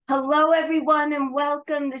Hello, everyone, and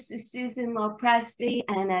welcome. This is Susan Lopresti,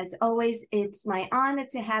 and as always, it's my honor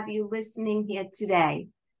to have you listening here today.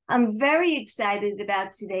 I'm very excited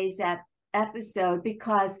about today's episode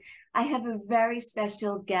because I have a very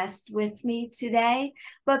special guest with me today.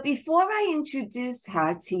 But before I introduce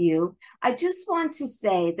her to you, I just want to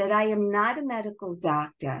say that I am not a medical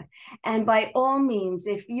doctor. And by all means,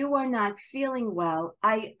 if you are not feeling well,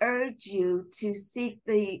 I urge you to seek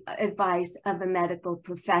the advice of a medical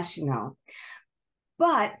professional.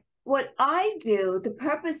 But what I do, the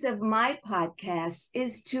purpose of my podcast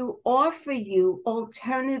is to offer you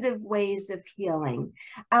alternative ways of healing.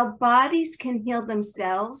 Our bodies can heal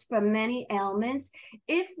themselves from many ailments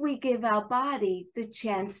if we give our body the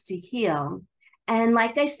chance to heal. And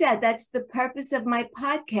like I said, that's the purpose of my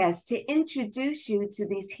podcast, to introduce you to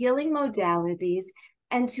these healing modalities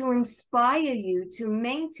and to inspire you to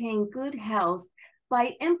maintain good health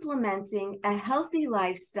by implementing a healthy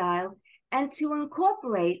lifestyle and to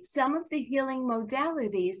incorporate some of the healing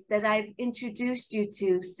modalities that I've introduced you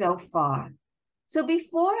to so far. So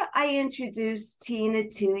before I introduce Tina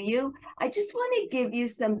to you, I just want to give you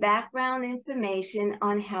some background information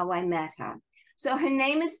on how I met her. So her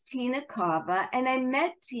name is Tina Carver, and I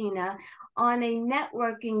met Tina on a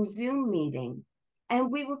networking Zoom meeting. And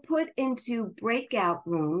we were put into breakout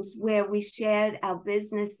rooms where we shared our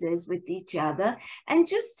businesses with each other and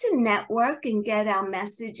just to network and get our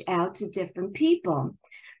message out to different people.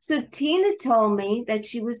 So Tina told me that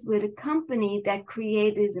she was with a company that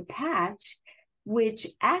created a patch which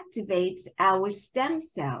activates our stem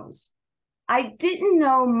cells. I didn't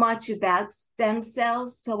know much about stem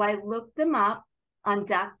cells, so I looked them up on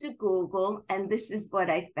Dr. Google, and this is what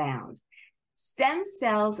I found. Stem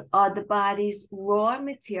cells are the body's raw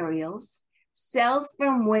materials, cells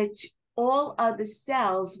from which all other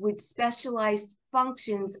cells with specialized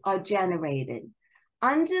functions are generated.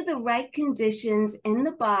 Under the right conditions in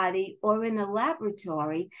the body or in a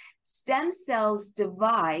laboratory, stem cells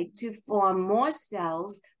divide to form more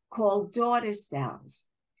cells called daughter cells.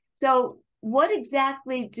 So, what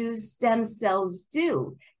exactly do stem cells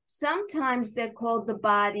do? Sometimes they're called the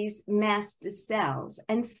body's master cells,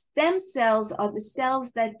 and stem cells are the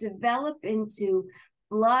cells that develop into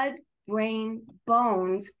blood, brain,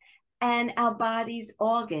 bones, and our body's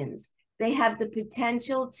organs. They have the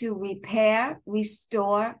potential to repair,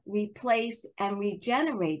 restore, replace, and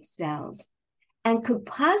regenerate cells, and could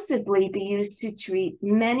possibly be used to treat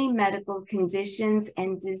many medical conditions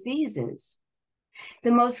and diseases.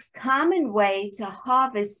 The most common way to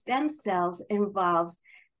harvest stem cells involves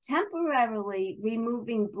temporarily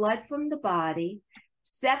removing blood from the body,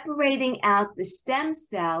 separating out the stem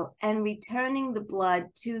cell, and returning the blood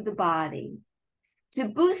to the body. To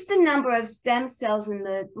boost the number of stem cells in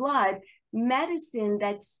the blood, medicine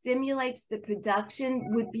that stimulates the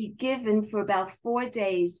production would be given for about 4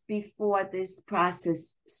 days before this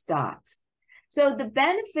process starts. So the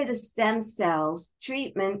benefit of stem cells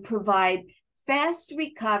treatment provide fast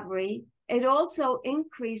recovery. It also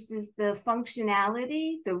increases the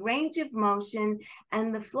functionality, the range of motion,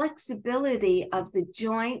 and the flexibility of the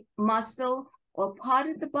joint, muscle, or part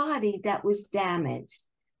of the body that was damaged.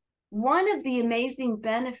 One of the amazing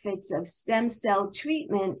benefits of stem cell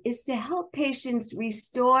treatment is to help patients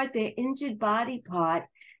restore their injured body part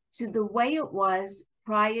to the way it was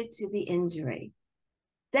prior to the injury.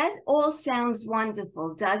 That all sounds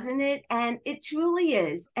wonderful, doesn't it? And it truly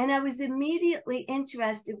is. And I was immediately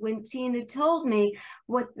interested when Tina told me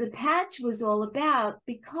what the patch was all about,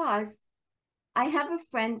 because I have a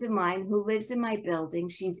friend of mine who lives in my building.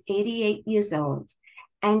 She's 88 years old,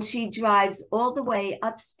 and she drives all the way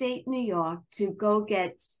upstate New York to go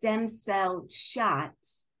get stem cell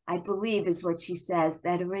shots, I believe is what she says,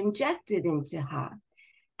 that are injected into her.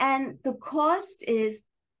 And the cost is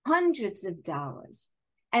hundreds of dollars.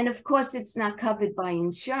 And of course, it's not covered by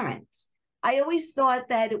insurance. I always thought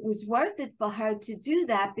that it was worth it for her to do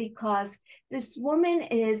that because this woman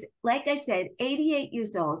is, like I said, 88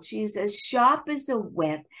 years old. She's as sharp as a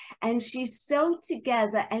whip, and she's so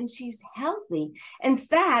together, and she's healthy. In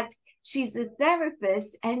fact, she's a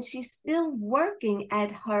therapist, and she's still working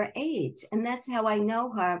at her age. And that's how I know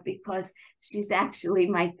her, because she's actually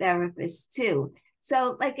my therapist too.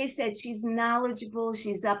 So like I said, she's knowledgeable.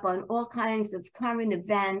 She's up on all kinds of current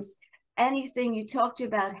events. Anything you talk to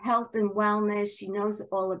about health and wellness, she knows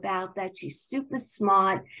all about that. She's super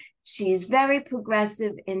smart. She's very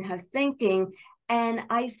progressive in her thinking. And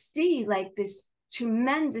I see like this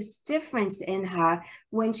tremendous difference in her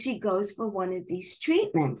when she goes for one of these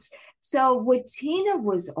treatments. So what Tina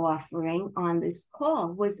was offering on this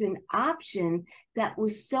call was an option that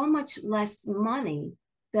was so much less money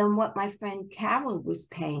than what my friend Carol was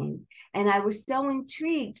paying. And I was so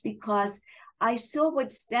intrigued because I saw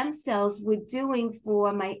what stem cells were doing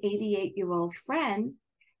for my 88-year-old friend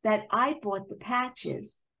that I bought the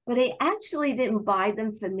patches. But I actually didn't buy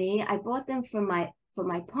them for me. I bought them for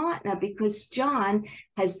my partner because John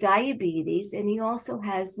has diabetes and he also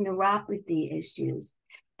has neuropathy issues.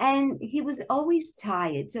 And he was always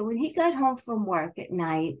tired. So when he got home from work at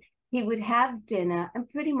night, he would have dinner and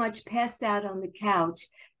pretty much pass out on the couch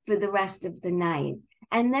for the rest of the night.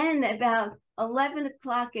 And then about 11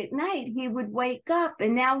 o'clock at night, he would wake up,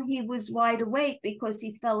 and now he was wide awake because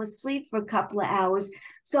he fell asleep for a couple of hours.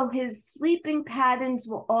 So his sleeping patterns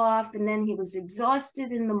were off, and then he was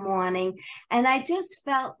exhausted in the morning. And I just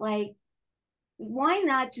felt like, why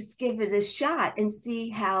not just give it a shot and see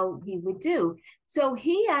how he would do? So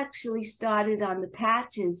he actually started on the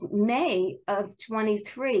patches. May of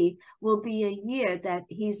 23 will be a year that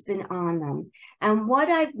he's been on them. And what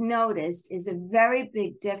I've noticed is a very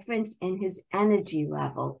big difference in his energy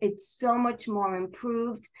level. It's so much more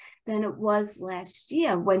improved than it was last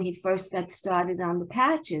year when he first got started on the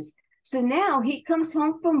patches. So now he comes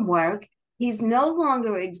home from work. He's no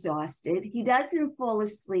longer exhausted. He doesn't fall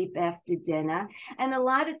asleep after dinner. And a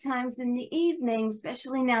lot of times in the evening,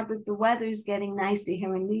 especially now that the weather's getting nicer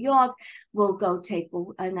here in New York, we'll go take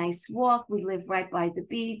a nice walk. We live right by the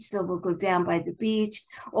beach, so we'll go down by the beach,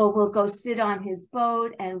 or we'll go sit on his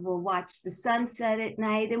boat and we'll watch the sunset at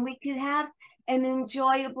night. And we could have an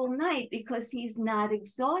enjoyable night because he's not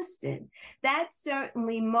exhausted. That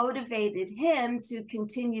certainly motivated him to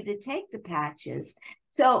continue to take the patches.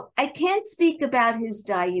 So I can't speak about his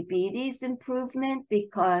diabetes improvement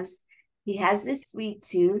because he has this sweet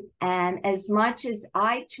tooth. And as much as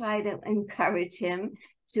I try to encourage him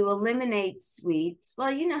to eliminate sweets,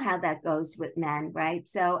 well, you know how that goes with men, right?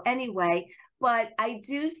 So anyway, but I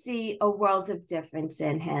do see a world of difference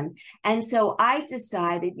in him. And so I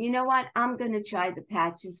decided, you know what, I'm going to try the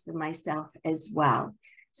patches for myself as well.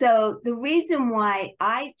 So the reason why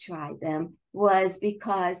I tried them was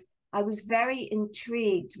because I was very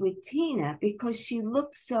intrigued with Tina because she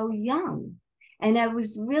looked so young. And I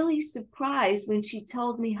was really surprised when she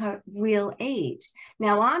told me her real age.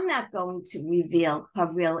 Now, I'm not going to reveal her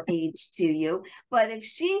real age to you, but if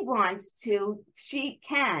she wants to, she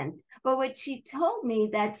can. But what she told me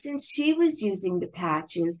that since she was using the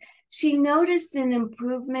patches, she noticed an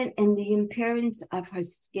improvement in the appearance of her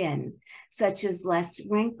skin, such as less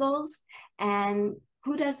wrinkles. And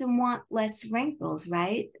who doesn't want less wrinkles,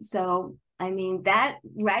 right? So, I mean, that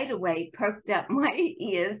right away perked up my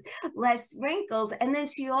ears, less wrinkles. And then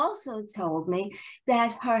she also told me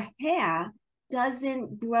that her hair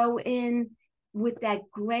doesn't grow in with that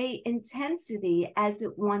gray intensity as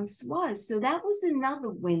it once was. So that was another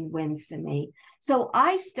win-win for me. So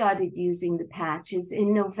I started using the patches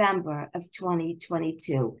in November of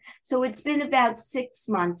 2022. So it's been about 6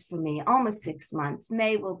 months for me, almost 6 months.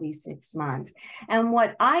 May will be 6 months. And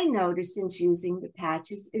what I noticed since using the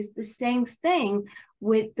patches is the same thing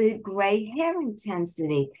with the gray hair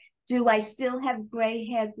intensity. Do I still have gray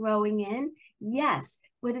hair growing in? Yes,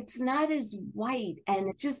 but it's not as white and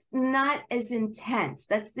it's just not as intense.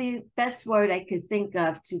 That's the best word I could think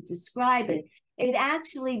of to describe it. It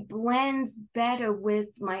actually blends better with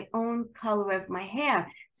my own color of my hair.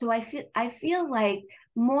 So I feel like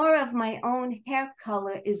more of my own hair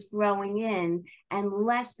color is growing in and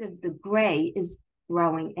less of the gray is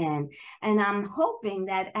growing in. And I'm hoping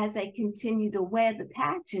that as I continue to wear the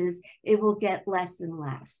patches, it will get less and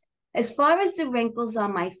less. As far as the wrinkles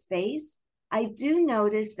on my face, I do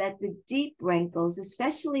notice that the deep wrinkles,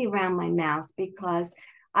 especially around my mouth, because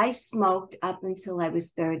I smoked up until I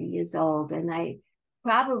was 30 years old, and I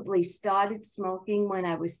probably started smoking when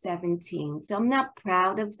I was 17. So I'm not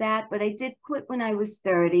proud of that, but I did quit when I was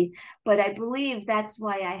 30. But I believe that's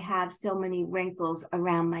why I have so many wrinkles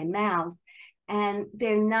around my mouth, and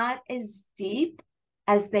they're not as deep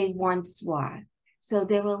as they once were. So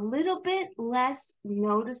they're a little bit less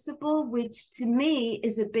noticeable, which to me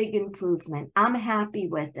is a big improvement. I'm happy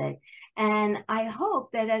with it. And I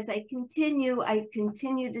hope that as I continue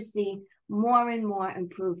to see more and more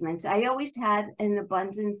improvements. I always had an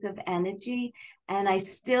abundance of energy, and I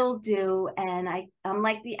still do. And I'm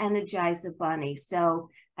like the Energizer Bunny. So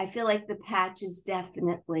I feel like the patch is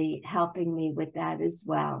definitely helping me with that as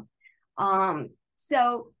well.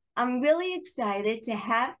 So I'm really excited to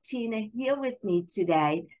have Tina here with me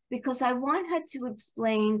today because I want her to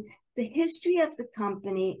explain the history of the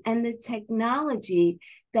company and the technology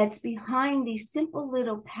that's behind these simple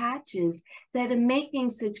little patches that are making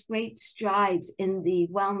such great strides in the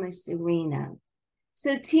wellness arena.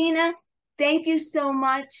 So Tina, thank you so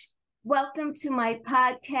much Welcome to my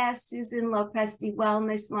podcast, Susan Lopresti,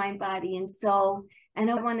 Wellness, Mind, Body, and Soul. And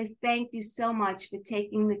I want to thank you so much for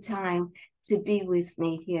taking the time to be with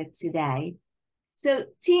me here today. So,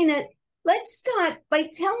 Tina, let's start by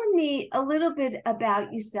telling me a little bit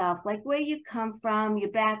about yourself, like where you come from, your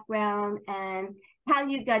background, and how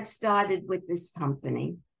you got started with this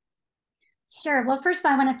company. Sure. Well, first of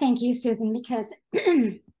all, I want to thank you, Susan, because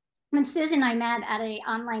when Susan and I met at an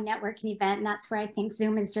online networking event, and that's where I think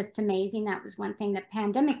Zoom is just amazing. That was one thing that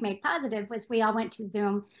pandemic made positive, was we all went to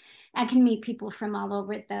Zoom and can meet people from all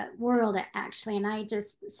over the world, actually. And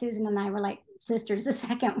Susan and I were like sisters the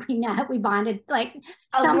second we met. We bonded like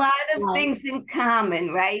A so lot of things in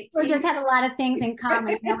common, right? We just had a lot of things in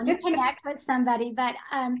common, when you connect with somebody. But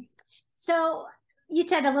so you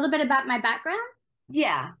said a little bit about my background?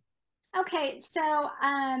 Yeah. Okay, so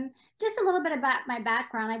just a little bit about my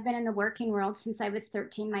background. I've been in the working world since I was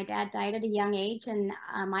 13. My dad died at a young age, and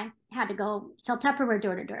I had to go sell Tupperware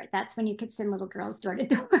door to door. That's when you could send little girls door to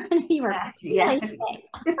door, and you were really Yes. safe.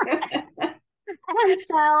 And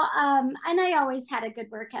so, and I always had a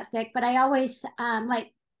good work ethic, but I always and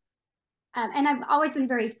I've always been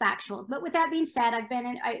very factual. But with that being said,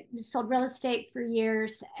 I sold real estate for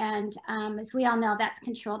years, and as we all know, that's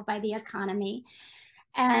controlled by the economy.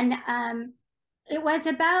 And it was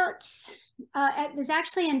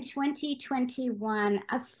actually in 2021,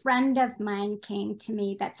 a friend of mine came to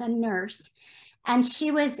me that's a nurse, and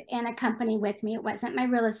she was in a company with me. It wasn't my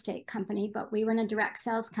real estate company, but we were in a direct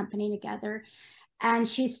sales company together. And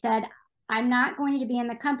she said, I'm not going to be in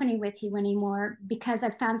the company with you anymore because I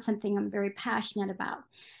found something I'm very passionate about.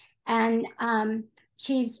 And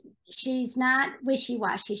she's not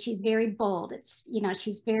wishy-washy. She's very bold.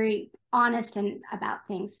 She's very honest and about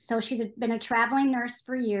things. So she's been a traveling nurse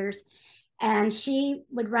for years, and she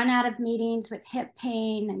would run out of meetings with hip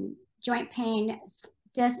pain and joint pain,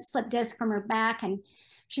 slip disc from her back. And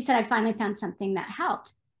she said, I finally found something that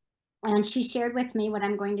helped. And she shared with me what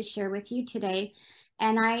I'm going to share with you today.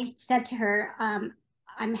 And I said to her,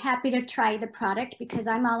 I'm happy to try the product because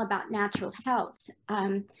I'm all about natural health.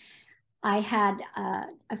 I had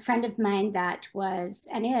a friend of mine that was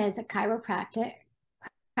and is a chiropractor,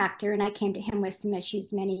 and I came to him with some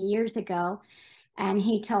issues many years ago. And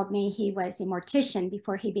he told me he was a mortician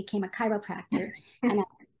before he became a chiropractor. And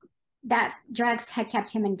that drugs had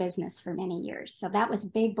kept him in business for many years. So that was a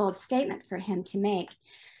big, bold statement for him to make.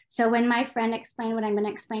 So when my friend explained what I'm going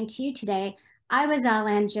to explain to you today, I was all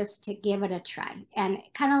in just to give it a try. And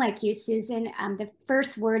kind of like you, Susan, the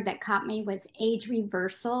first word that caught me was age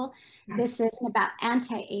reversal. This isn't about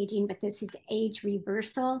anti-aging, but this is age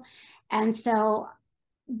reversal. And so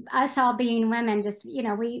us all being women, just,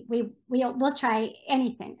 we'll try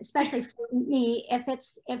anything, especially for me, if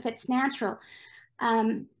it's natural.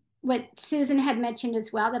 What Susan had mentioned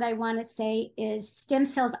as well that I want to say is stem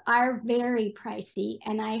cells are very pricey,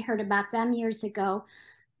 and I heard about them years ago.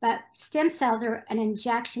 But stem cells are an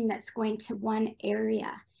injection that's going to one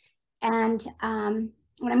area. And what I'm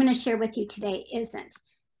going to share with you today isn't.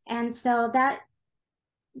 And so that,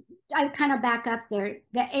 I kind of back up there.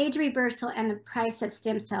 The age reversal and the price of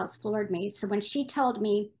stem cells floored me. So when she told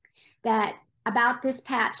me that about this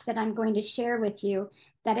patch that I'm going to share with you,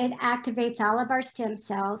 that it activates all of our stem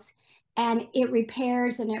cells and it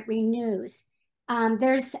repairs and it renews.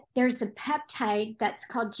 There's a peptide that's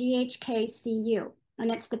called GHKCU. And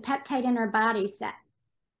it's the peptide in our bodies that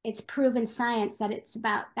it's proven science that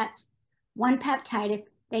that's one peptide. If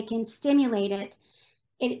they can stimulate it,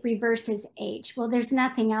 it reverses age. Well, there's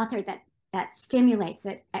nothing out there that stimulates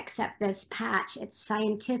it except this patch. It's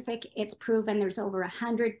scientific, it's proven. There's over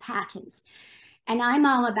 100 patents. And I'm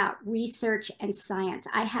all about research and science.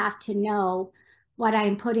 I have to know what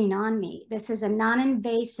I'm putting on me. This is a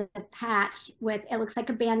non-invasive patch it looks like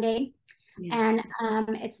a Band-Aid. Yes. And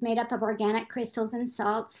it's made up of organic crystals and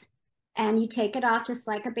salts. And you take it off just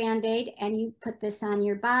like a Band-Aid and you put this on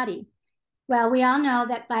your body. Well, we all know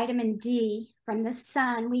that vitamin D from the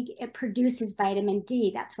sun, it produces vitamin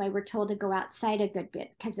D. That's why we're told to go outside a good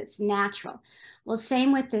bit, because it's natural. Well,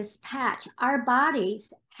 same with this patch. Our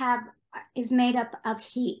bodies is made up of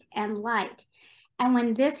heat and light. And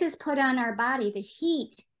when this is put on our body, the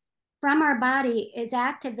heat from our body is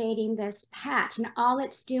activating this patch, and all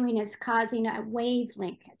it's doing is causing a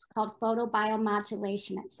wavelength. It's called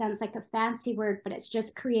photobiomodulation. It sounds like a fancy word, but it's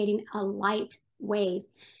just creating a light wave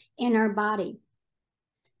in our body.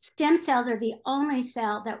 Stem cells are the only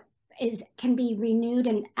cell that can be renewed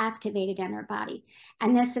and activated in our body.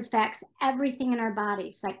 And this affects everything in our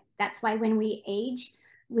bodies. Like, that's why when we age,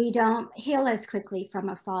 we don't heal as quickly from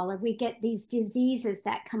a fall, or we get these diseases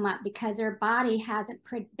that come up because our body hasn't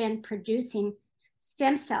been producing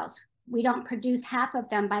stem cells. we don't produce half of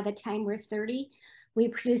them by the time we're 30. We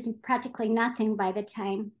produce practically nothing by the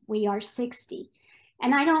time we are 60.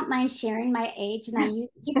 And I don't mind sharing my age. And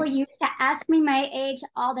people used to ask me my age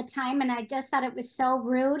all the time, and I just thought it was so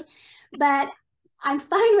rude. But I'm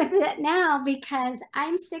fine with it now because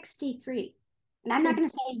I'm 63. And I'm not going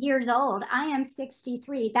to say years old. I am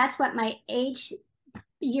 63. That's what my age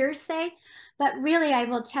years say. But really, I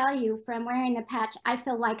will tell you from wearing the patch, I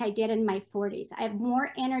feel like I did in my 40s. I have more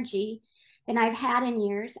energy than I've had in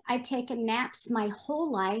years. I've taken naps my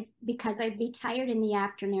whole life because I'd be tired in the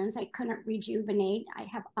afternoons. I couldn't rejuvenate. I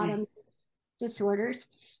have autoimmune disorders,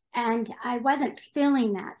 and I wasn't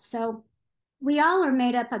feeling that. So we all are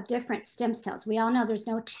made up of different stem cells. We all know there's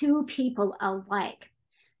no two people alike.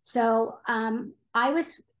 So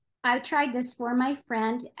I tried this for my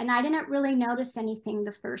friend, and I didn't really notice anything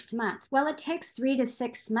the first month. Well, it takes 3 to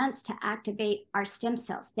 6 months to activate our stem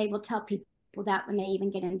cells. They will tell people that when they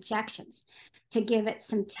even get injections, to give it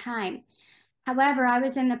some time. However, I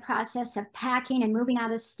was in the process of packing and moving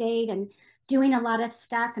out of state and doing a lot of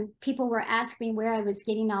stuff, and people were asking me where I was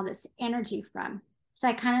getting all this energy from. So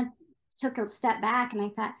I kind of took a step back, and I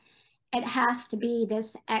thought, it has to be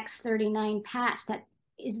this X39 patch that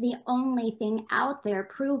is the only thing out there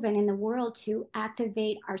proven in the world to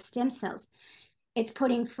activate our stem cells. It's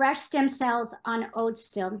putting fresh stem cells on old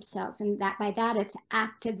stem cells, and that by that it's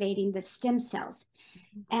activating the stem cells.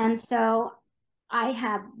 And so I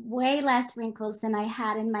have way less wrinkles than I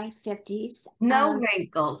had in my 50s. No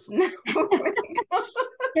wrinkles. No wrinkles.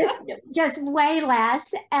 Just way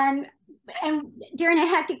less. And during a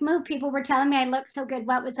hectic move, people were telling me I looked so good.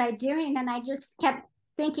 What was I doing? And I just kept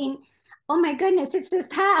thinking, oh my goodness, it's this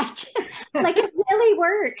patch. Like it really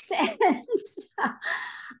works. And so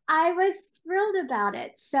I was thrilled about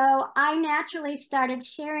it. So I naturally started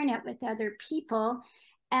sharing it with other people.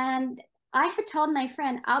 And I had told my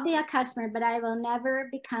friend, I'll be a customer, but I will never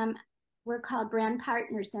become, we're called brand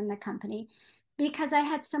partners in the company, because I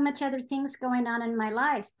had so much other things going on in my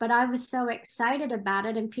life. But I was so excited about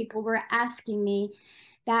it. And people were asking me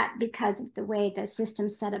that because of the way the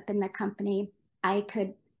system's set up in the company, I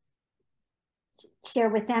could share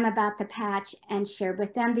with them about the patch and share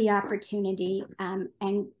with them the opportunity, and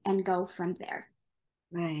go from there.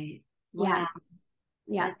 Right. Wow. Yeah.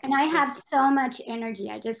 Yeah. That's and I have so much energy.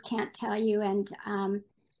 I just can't tell you. And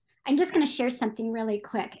I'm just going to share something really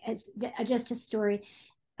quick. It's just a story.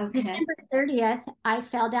 Okay. December 30th, I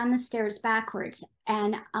fell down the stairs backwards.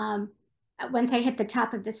 And once I hit the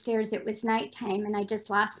top of the stairs, it was nighttime, and I just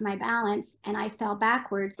lost my balance and I fell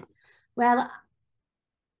backwards. Well,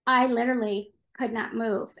 I literally could not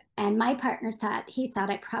move. And my partner thought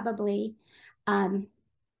I probably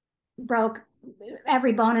broke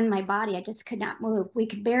every bone in my body. I just could not move. We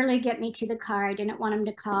could barely get me to the car. I didn't want him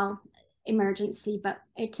to call emergency, but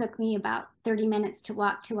it took me about 30 minutes to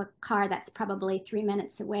walk to a car that's probably 3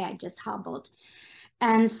 minutes away. I just hobbled.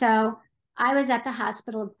 And so I was at the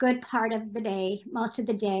hospital a good part of the day, most of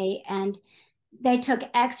the day, and they took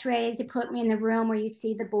x-rays. They put me in the room where you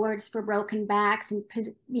see the boards for broken backs, and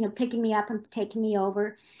picking me up and taking me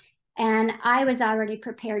over. And I was already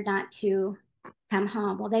prepared not to come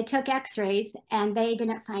home. Well, they took x-rays and they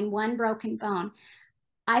didn't find one broken bone.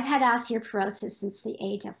 I've had osteoporosis since the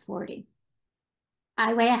age of 40.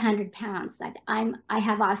 I weigh 100 pounds. I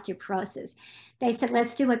have osteoporosis. They said,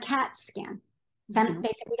 let's do a CAT scan. They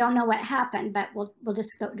said, we don't know what happened, but we'll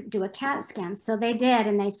just go do a CAT scan. So they did,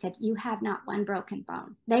 and they said, you have not one broken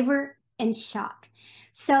bone. They were in shock.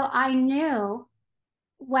 So I knew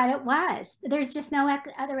what it was. There's just no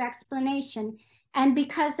other explanation. And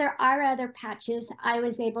because there are other patches, I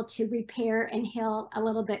was able to repair and heal a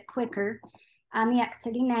little bit quicker. The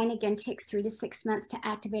X39, again, takes 3 to 6 months to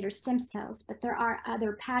activate our stem cells, but there are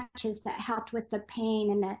other patches that helped with the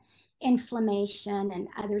pain and the inflammation and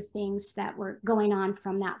other things that were going on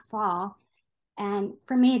from that fall. And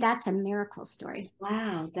for me, that's a miracle story.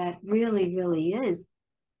 Wow, that really, really is.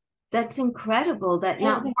 That's incredible. That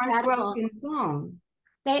not one broken bone.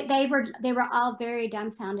 They were all very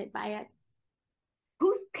dumbfounded by it.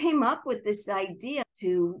 Who came up with this idea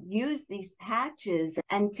to use these patches?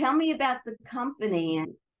 And tell me about the company.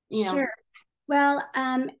 And Sure. Well,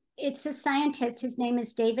 it's a scientist. His name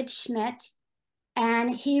is David Schmidt, and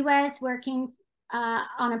he was working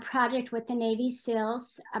on a project with the Navy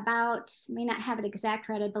SEALs about, may not have it exact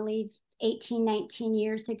right, I believe 18, 19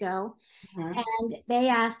 years ago. And they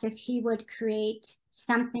asked if he would create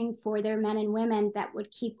something for their men and women that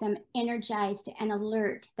would keep them energized and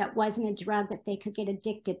alert, that wasn't a drug that they could get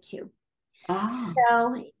addicted to. Oh.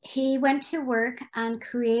 So he went to work on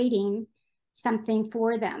creating something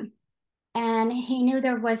for them. And he knew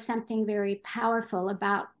there was something very powerful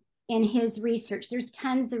about in his research. There's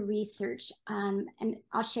tons of research, and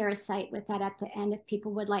I'll share a site with that at the end if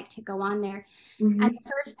people would like to go on there. Mm-hmm. And the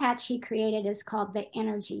first patch he created is called the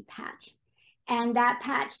Energy Patch. And that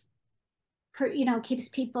patch, keeps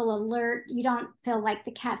people alert. You don't feel like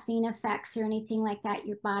the caffeine effects or anything like that.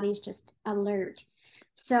 Your body's just alert.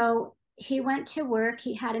 So he went to work.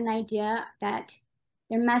 He had an idea that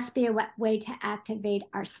there must be a way to activate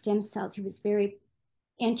our stem cells. He was very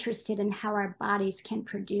interested in how our bodies can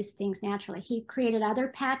produce things naturally. He created other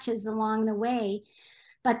patches along the way,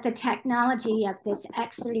 but the technology of this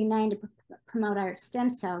X39 to promote our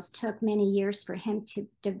stem cells took many years for him to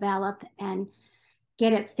develop and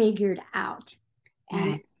get it figured out.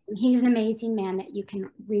 And Right. he's an amazing man that you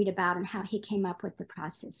can read about and how he came up with the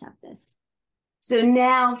process of this. So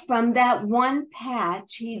now from that one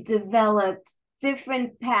patch, he developed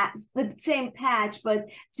different patch, the same patch, but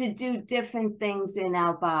to do different things in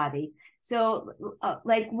our body. So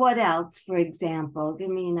like what else, for example? Give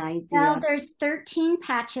me an idea. Well, there's 13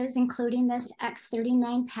 patches, including this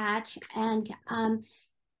X39 patch. And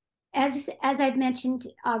as I've mentioned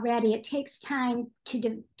already, it takes time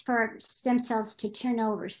for stem cells to turn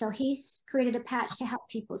over. So he's created a patch to help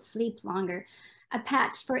people sleep longer, a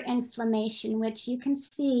patch for inflammation, which you can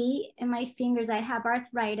see in my fingers. I have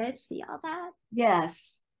arthritis. See all that?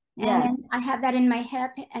 Yes. And Yes. I have that in my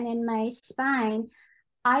hip and in my spine.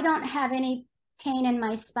 I don't have any pain in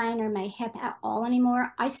my spine or my hip at all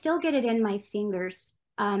anymore. I still get it in my fingers,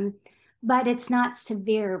 but it's not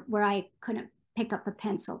severe where I couldn't pick up a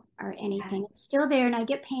pencil or anything. It's still there, and I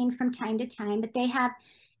get pain from time to time, but they have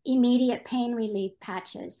immediate pain relief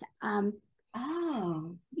patches.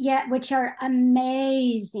 Oh. Yeah, which are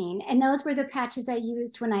amazing. And those were the patches I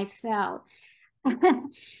used when I fell.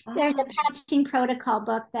 There's a patching protocol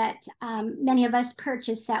book that many of us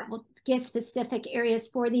purchase that will give specific areas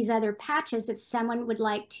for these other patches if someone would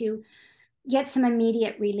like to get some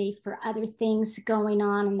immediate relief for other things going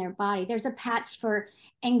on in their body. There's a patch for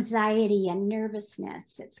anxiety and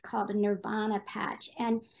nervousness. It's called a Nirvana patch.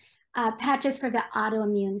 And patches for the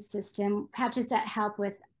autoimmune system, patches that help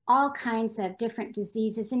with all kinds of different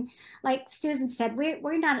diseases. And like Susan said,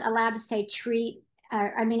 we're not allowed to say treat.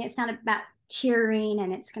 It's not about curing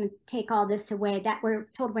and it's going to take all this away. That we're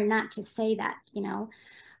told we're not to say that,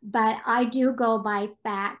 but I do go by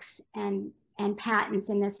facts and patents,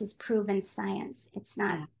 and this is proven science. It's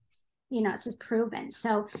not, it's just proven.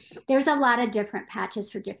 So there's a lot of different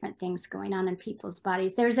patches for different things going on in people's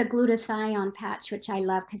bodies. There's a glutathione patch, which I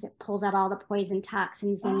love because it pulls out all the poison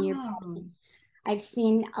toxins in your body. I've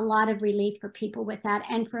seen a lot of relief for people with that,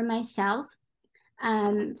 and for myself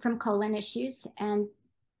from colon issues. And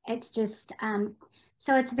it's just,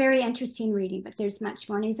 so it's very interesting reading, but there's much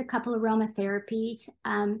more. And he's a couple of aromatherapies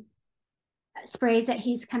sprays that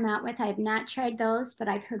he's come out with. I have not tried those, but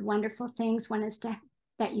I've heard wonderful things. One is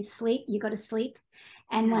that you go to sleep,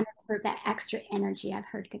 and one is for that extra energy. I've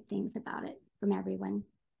heard good things about it from everyone.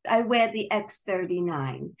 I wear the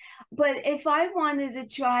X39, but if I wanted to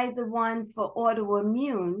try the one for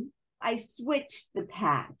autoimmune, I switched the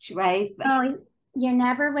patch, right? Oh, you're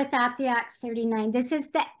never without the X39. This is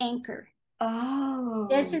the anchor. Oh.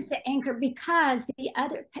 This is the anchor, because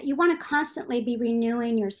you want to constantly be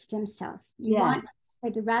renewing your stem cells. You want for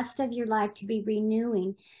the rest of your life to be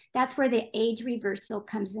renewing. That's where the age reversal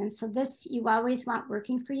comes in. So this you always want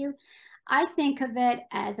working for you. I think of it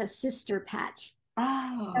as a sister patch.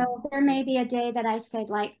 Oh. So there may be a day that I said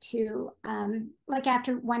like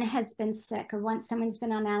after one has been sick, or once someone's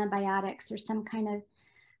been on antibiotics or some kind of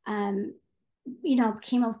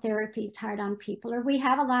chemotherapy is hard on people, or we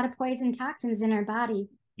have a lot of poison toxins in our body.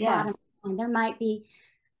 Yes. There might be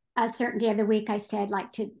a certain day of the week I said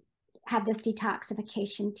like to have this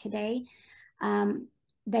detoxification today.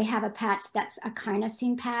 They have a patch that's a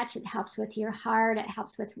carnosine patch. It helps with your heart. It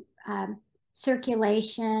helps with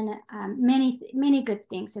circulation, many good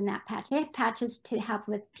things in that patch. They have patches to help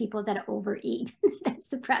with people that overeat. That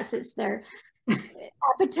suppresses their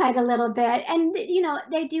appetite a little bit. And,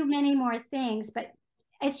 they do many more things, but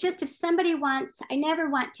it's just if somebody wants, I never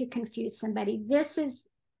want to confuse somebody. This is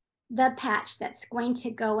the patch that's going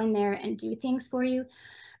to go in there and do things for you.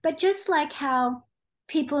 But just like how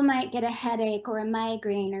people might get a headache or a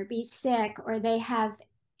migraine or be sick, or they have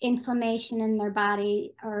inflammation in their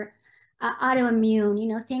body, or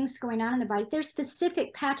autoimmune, things going on in their body, there's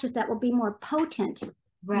specific patches that will be more potent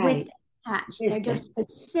with the patch. They're just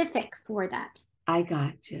specific for that. I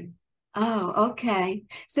got you. Oh, okay.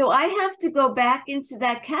 So I have to go back into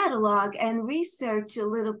that catalog and research a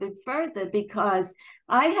little bit further, because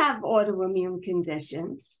I have autoimmune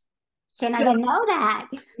conditions. So I didn't know that.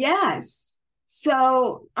 Yes.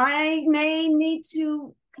 So I may need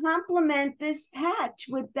to complement this patch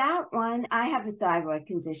with that one. I have a thyroid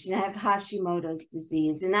condition. I have Hashimoto's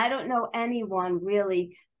disease, and I don't know anyone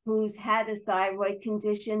really who's had a thyroid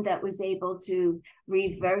condition that was able to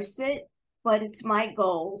reverse it, but it's my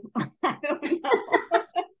goal. I don't know.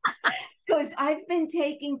 Because I've been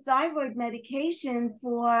taking thyroid medication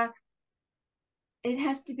for, it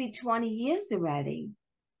has to be 20 years already.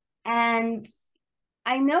 And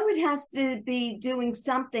I know it has to be doing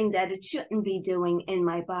something that it shouldn't be doing in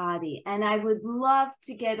my body. And I would love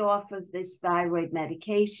to get off of this thyroid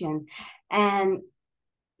medication. And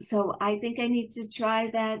so I think I need to try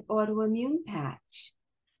that autoimmune patch.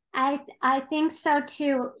 I think so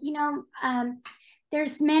too.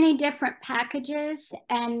 There's many different packages,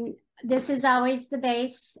 and this is always the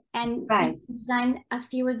base. And Right. you design a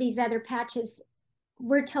few of these other patches.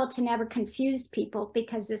 We're told to never confuse people,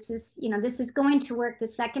 because this is going to work the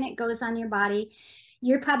second it goes on your body.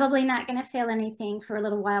 You're probably not going to feel anything for a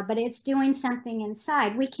little while, but it's doing something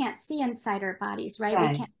inside. We can't see inside our bodies, right? Right.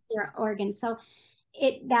 We can't see our organs. So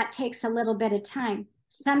that takes a little bit of time.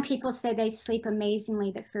 Some people say they sleep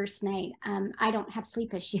amazingly the first night. I don't have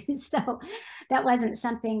sleep issues, so that wasn't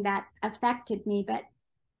something that affected me. But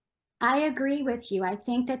I agree with you. I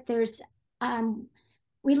think that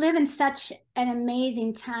we live in such an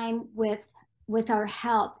amazing time with our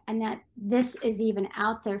health, and that this is even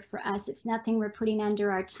out there for us. It's nothing we're putting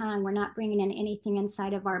under our tongue. We're not bringing in anything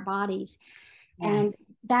inside of our bodies. Yeah. And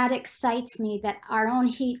that excites me, that our own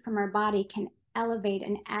heat from our body can elevate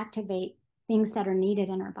and activate things that are needed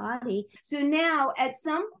in our body. So now at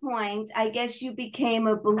some point, I guess you became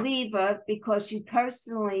a believer because you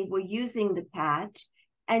personally were using the patch.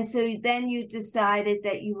 And so then you decided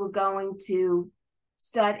that you were going to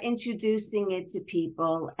start introducing it to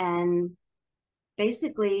people and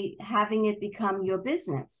basically having it become your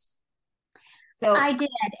business. So I did,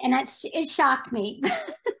 and it shocked me.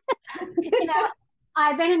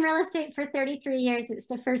 I've been in real estate for 33 years. It's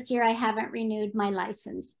the first year I haven't renewed my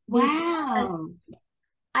license. Wow.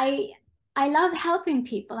 I love helping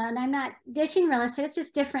people, and I'm not dishing real estate. It's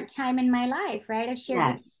just different time in my life, right? I've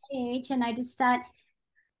shared with my age, and I just thought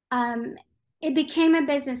it became a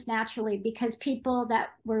business naturally, because people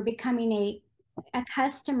that were becoming a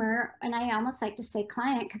customer, and I almost like to say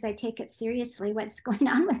client because I take it seriously what's going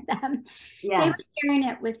on with them. They were sharing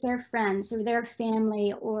it with their friends or their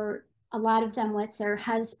family, or a lot of them with their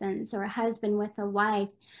husbands, or a husband with a wife.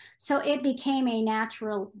 So it became a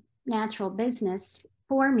natural business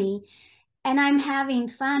for me. And I'm having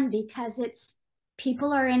fun because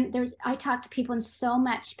people are I talk to people in so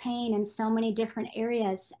much pain in so many different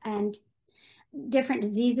areas, and different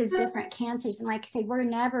diseases, different cancers. And like I say, we're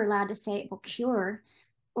never allowed to say it will cure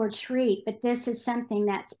or treat, but this is something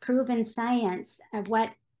that's proven science of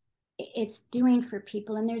what it's doing for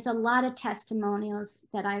people. And there's a lot of testimonials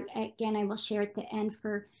that I will share at the end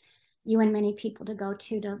for you and many people to go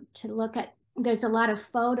to look at. There's a lot of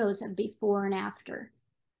photos of before and after.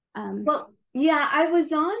 Well, yeah, I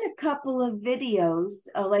was on a couple of videos,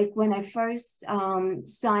 like when I first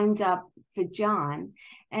signed up for John,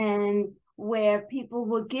 and where people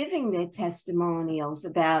were giving their testimonials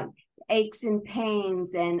about aches and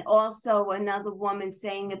pains, and also another woman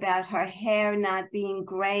saying about her hair not being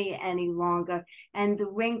gray any longer, and the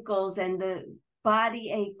wrinkles and the body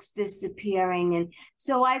aches disappearing. And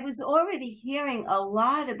so I was already hearing a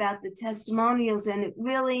lot about the testimonials, and it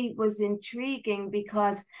really was intriguing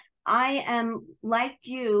because I am like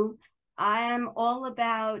you. I am all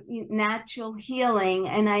about natural healing,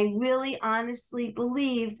 and I really honestly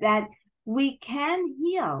believe that we can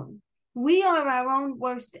heal. We are our own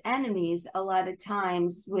worst enemies a lot of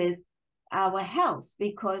times with our health,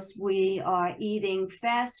 because we are eating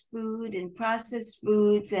fast food and processed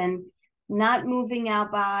foods and not moving our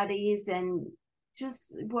bodies, and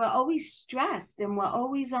just we're always stressed and we're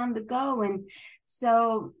always on the go. And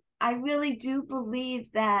so I really do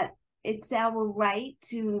believe that it's our right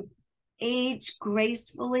to age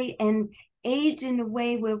gracefully and age in a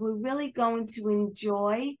way where we're really going to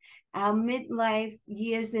enjoy our midlife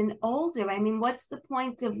years and older. I mean, what's the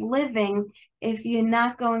point of living if you're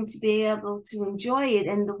not going to be able to enjoy it?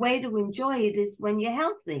 And the way to enjoy it is when you're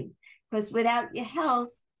healthy, because without your health,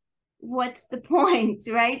 what's the point,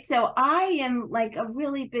 right? So I am like a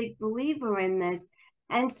really big believer in this.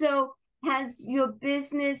 And so has your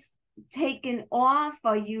business taken off?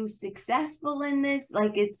 Are you successful in this?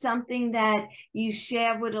 Like, it's something that you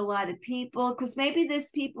share with a lot of people? Because maybe there's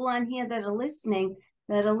people on here that are listening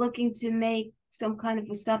that are looking to make some kind of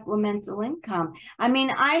a supplemental income. I mean,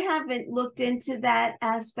 I haven't looked into that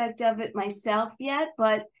aspect of it myself yet,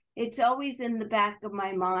 but it's always in the back of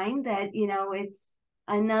my mind that, it's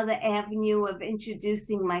another avenue of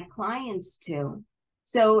introducing my clients to.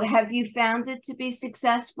 So have you found it to be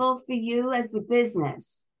successful for you as a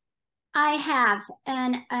business? I have,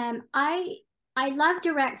 and I love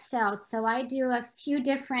direct sales, so I do a few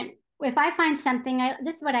different. If I find something,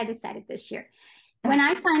 this is what I decided this year. When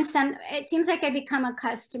I find it seems like I become a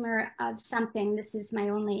customer of something. This is my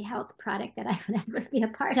only health product that I would ever be a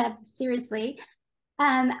part of, seriously.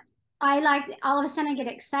 I like, all of a sudden I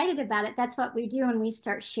get excited about it. That's what we do when we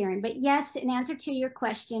start sharing. But yes, in answer to your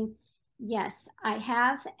question, yes, I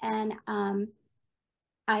have, and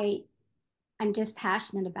I'm just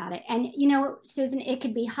passionate about it. And you know, Susan, it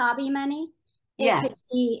could be hobby money. It could Yes.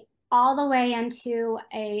 be all the way into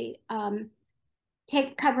a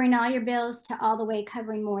covering all your bills to all the way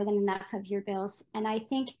covering more than enough of your bills. And I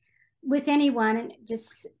think with anyone,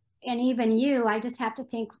 and even you, I just have to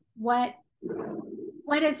think what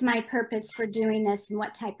is my purpose for doing this, and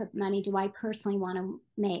what type of money do I personally want to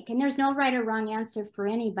make? And there's no right or wrong answer for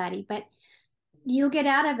anybody, but you get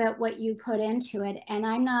out of it what you put into it. And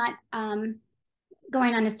I'm not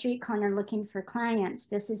going on a street corner looking for clients.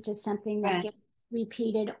 This is just something that gets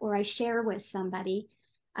repeated, or I share with somebody.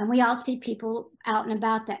 And we all see people out and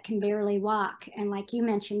about that can barely walk. And like you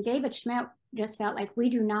mentioned, David Schmidt just felt like we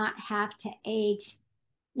do not have to age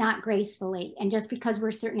not gracefully. And just because we're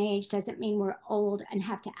a certain age doesn't mean we're old and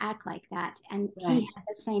have to act like that. And he had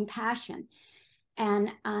the same passion.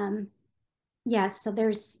 And yes, so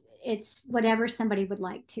it's whatever somebody would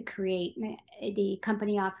like to create. The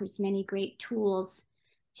company offers many great tools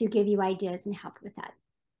to give you ideas and help with that.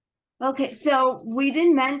 Okay, so we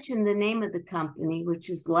didn't mention the name of the company, which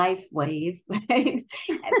is LifeWave, right?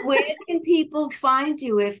 Where can people find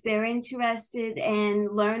you if they're interested in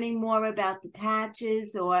learning more about the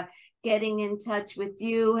patches or getting in touch with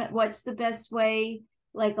you? What's the best way,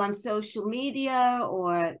 like on social media,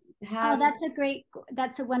 or how? Oh,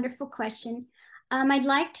 that's a wonderful question. I'd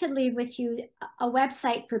like to leave with you a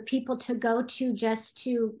website for people to go to just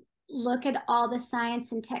to look at all the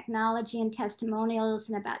science and technology and testimonials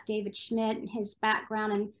and about David Schmidt and his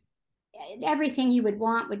background, and everything you would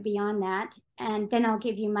want would be on that. And then I'll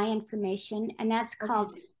give you my information, and that's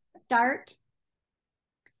called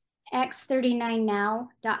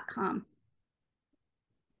startx39now.com.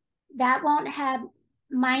 That won't have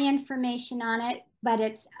my information on it, but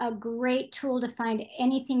it's a great tool to find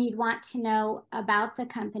anything you'd want to know about the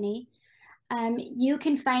company. You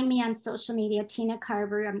can find me on social media, Tina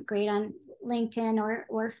Carver. I'm great on LinkedIn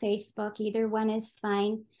or Facebook. Either one is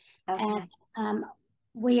fine. Okay. And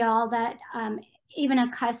we all that, even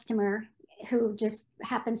a customer who just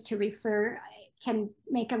happens to refer can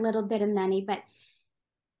make a little bit of money, but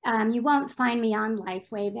you won't find me on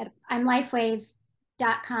LifeWave. I'm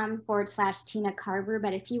lifewave.com/Tina Carver.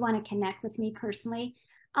 But if you want to connect with me personally,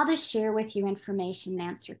 I'll just share with you information and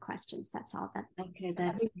answer questions. That's all that. Okay,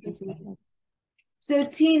 that's perfect. So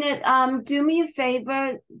Tina, do me a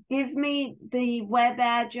favor, give me the web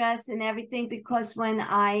address and everything, because when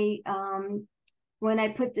I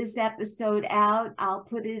put this episode out, I'll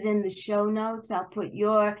put it in the show notes. I'll put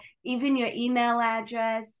even your email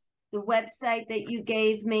address, the website that you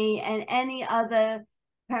gave me, and any other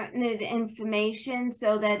pertinent information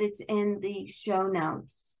so that it's in the show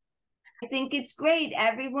notes. I think it's great.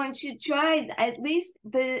 Everyone should try at least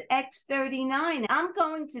the X39. I'm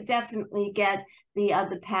going to definitely get the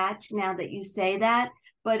other patch now that you say that,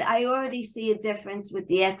 but I already see a difference with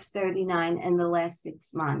the X39 in the last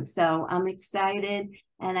 6 months. So I'm excited,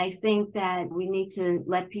 and I think that we need to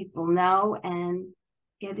let people know and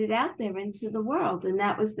get it out there into the world. And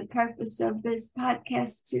that was the purpose of this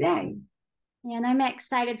podcast today. And I'm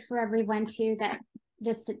excited for everyone too, that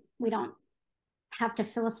we don't have to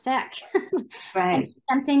feel sick. Right.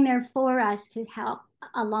 Something there for us to help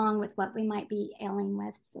along with what we might be ailing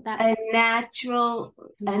with. So that's a natural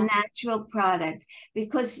product.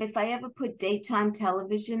 Because if I ever put daytime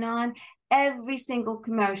television on, every single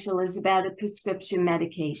commercial is about a prescription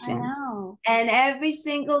medication. I know. And every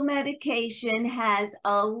single medication has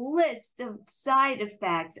a list of side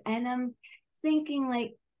effects. And I'm thinking,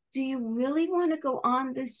 like, do you really want to go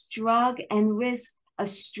on this drug and risk a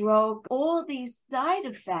stroke, all these side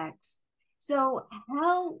effects? So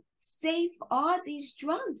how safe are these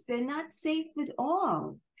drugs? They're not safe at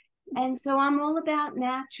all. And so I'm all about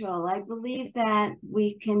natural. I believe that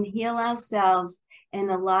we can heal ourselves in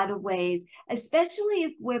a lot of ways, especially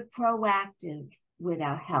if we're proactive with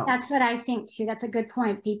our health. That's what I think too. That's a good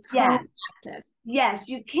point. Be proactive. Yes,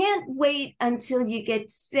 you can't wait until you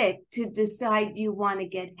get sick to decide you want to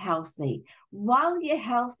get healthy. While you're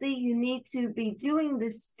healthy, you need to be doing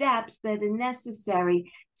the steps that are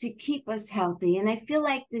necessary to keep us healthy. And I feel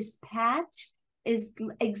like this patch is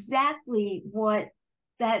exactly what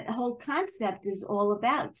that whole concept is all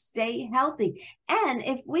about. Stay healthy. And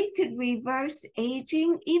if we could reverse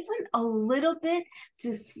aging even a little bit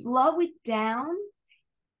to slow it down,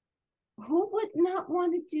 who would not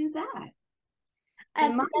want to do that?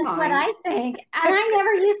 That's what I think. And I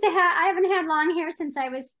never used to have, I haven't had long hair since I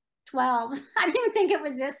was 12. I didn't even think it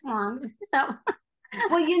was this long. So,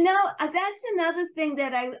 well, you know, that's another thing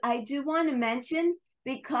that I do want to mention,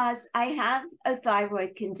 because I have a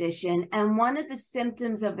thyroid condition. And one of the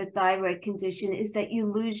symptoms of a thyroid condition is that you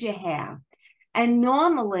lose your hair. And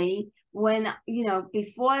normally, when, you know,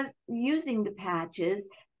 before using the patches,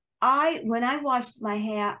 when I washed my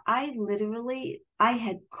hair, I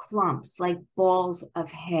had clumps, like balls of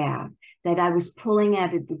hair that I was pulling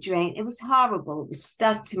out of the drain. It was horrible. It was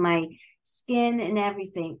stuck to my skin and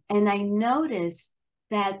everything. And I noticed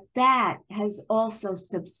that has also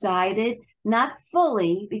subsided, not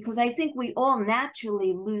fully, because I think we all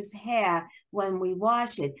naturally lose hair when we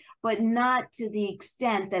wash it, but not to the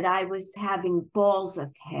extent that I was having balls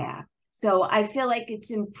of hair. So I feel like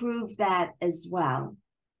it's improved that as well.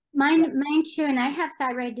 Mine too, and I have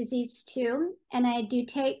thyroid disease too, and I do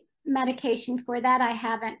take medication for that. I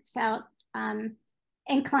haven't felt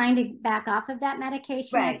inclined to back off of that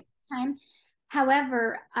medication at the time.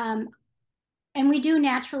 However, and we do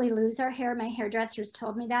naturally lose our hair. My hairdressers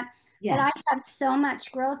told me that. Yes. But I have so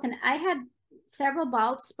much growth, and I had several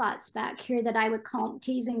bald spots back here that I would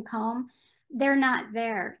tease and comb. They're not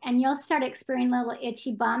there. And you'll start experiencing little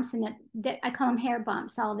itchy bumps, and I call them hair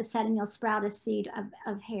bumps. All of a sudden, you'll sprout a seed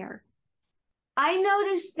of hair. I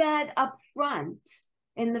noticed that up front,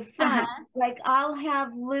 in the front, like I'll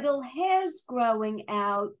have little hairs growing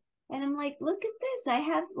out. And I'm like, look at this. I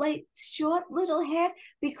have like short little hair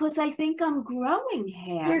because I think I'm growing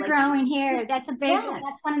hair. You're growing hair. That's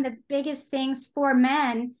that's one of the biggest things for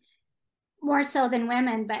men, more so than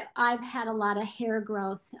women, but I've had a lot of hair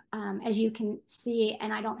growth, as you can see,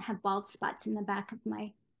 and I don't have bald spots in the back of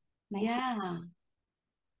my head.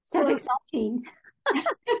 So that's exciting.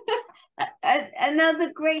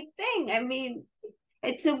 Another great thing. I mean,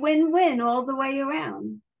 it's a win-win all the way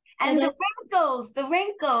around. And the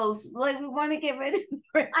wrinkles, like we want to get rid of the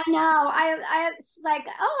wrinkles. I know. I like,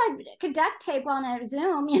 oh, I could duct tape on a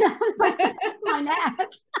Zoom, you know, my neck.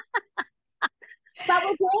 But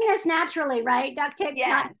we're doing this naturally, right? Duct tape's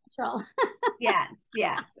not natural. Yes.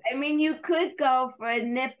 I mean, you could go for a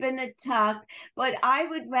nip and a tuck, but I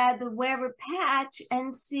would rather wear a patch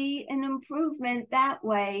and see an improvement that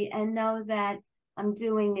way and know that I'm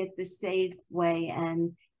doing it the safe way,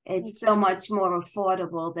 and it's so much more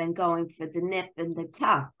affordable than going for the nip and the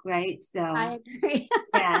tuck, right? So I agree.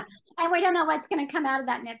 Yeah. And we don't know what's going to come out of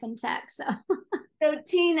that nip and tuck. So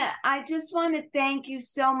Tina, I just want to thank you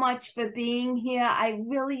so much for being here. I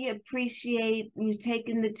really appreciate you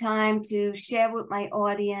taking the time to share with my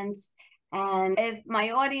audience. And if my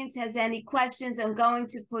audience has any questions, I'm going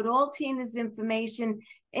to put all Tina's information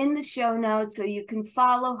in the show notes so you can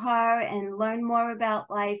follow her and learn more about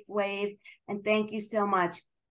LifeWave. And thank you so much.